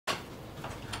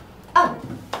Oh,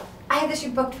 I had this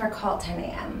booked for a call at 10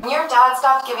 a.m. When your dad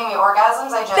stopped giving me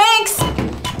orgasms, I just... Thanks!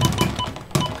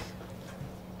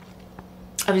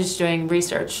 I was just doing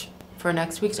research for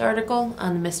next week's article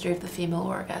on the mystery of the female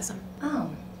orgasm. Oh,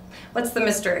 what's the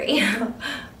mystery?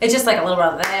 It's just like a little bit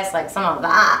of this, like some of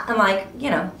that, and like, you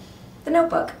know, the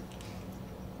Notebook.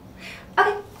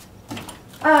 Okay.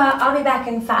 I'll be back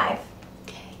in 5.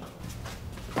 Okay.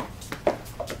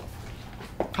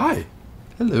 Hi.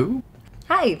 Hello.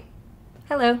 Hi.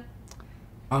 Hello.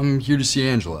 I'm here to see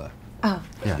Angela. Oh.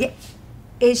 Yeah.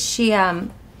 Is she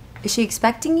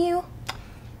expecting you?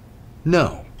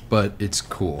 No, but it's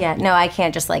cool. Yeah, no, I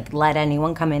can't just like let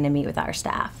anyone come in and meet with our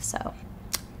staff, so.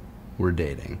 We're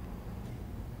dating.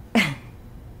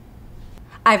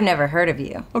 I've never heard of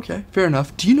you. Okay, fair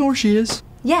enough. Do you know where she is?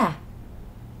 Yeah.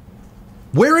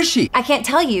 Where is she? I can't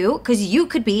tell you, because you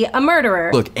could be a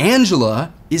murderer. Look,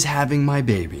 Angela is having my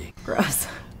baby. Gross.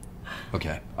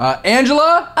 Okay.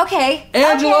 Angela? Okay.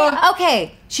 Angela?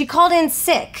 Okay. She called in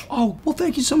sick. Oh, well,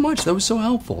 thank you so much. That was so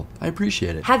helpful. I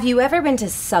appreciate it. Have you ever been to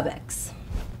Subics?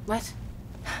 What?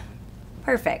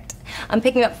 Perfect. I'm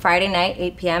picking up Friday night,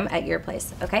 8 p.m. at your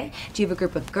place, okay? Do you have a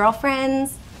group of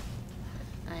girlfriends?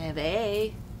 I have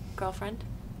a girlfriend.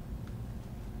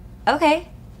 Okay.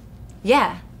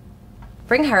 Yeah.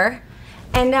 Bring her.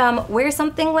 And wear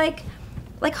something like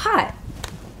hot.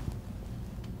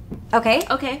 Okay?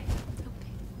 Okay.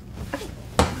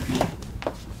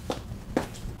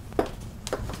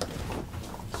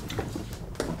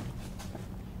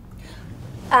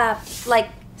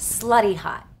 Like slutty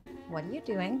hot. What are you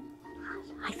doing?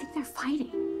 I think they're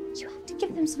fighting. You have to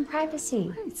give them some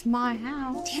privacy. It's my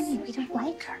house. Danny, we don't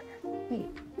like her. Wait,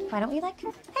 why don't we like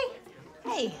her? Hey.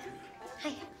 Hey.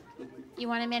 Hi. You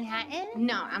want a Manhattan?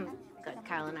 No, I'm good.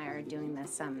 Kyle and I are doing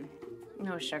this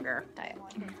no sugar diet.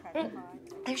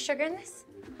 There's sugar in this?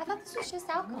 I thought this was just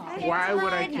alcohol. Why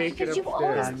would I take it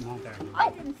upstairs? Oh,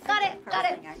 got it.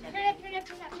 Turn it up.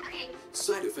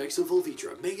 Side effects of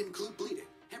Volvitra may include bleeding.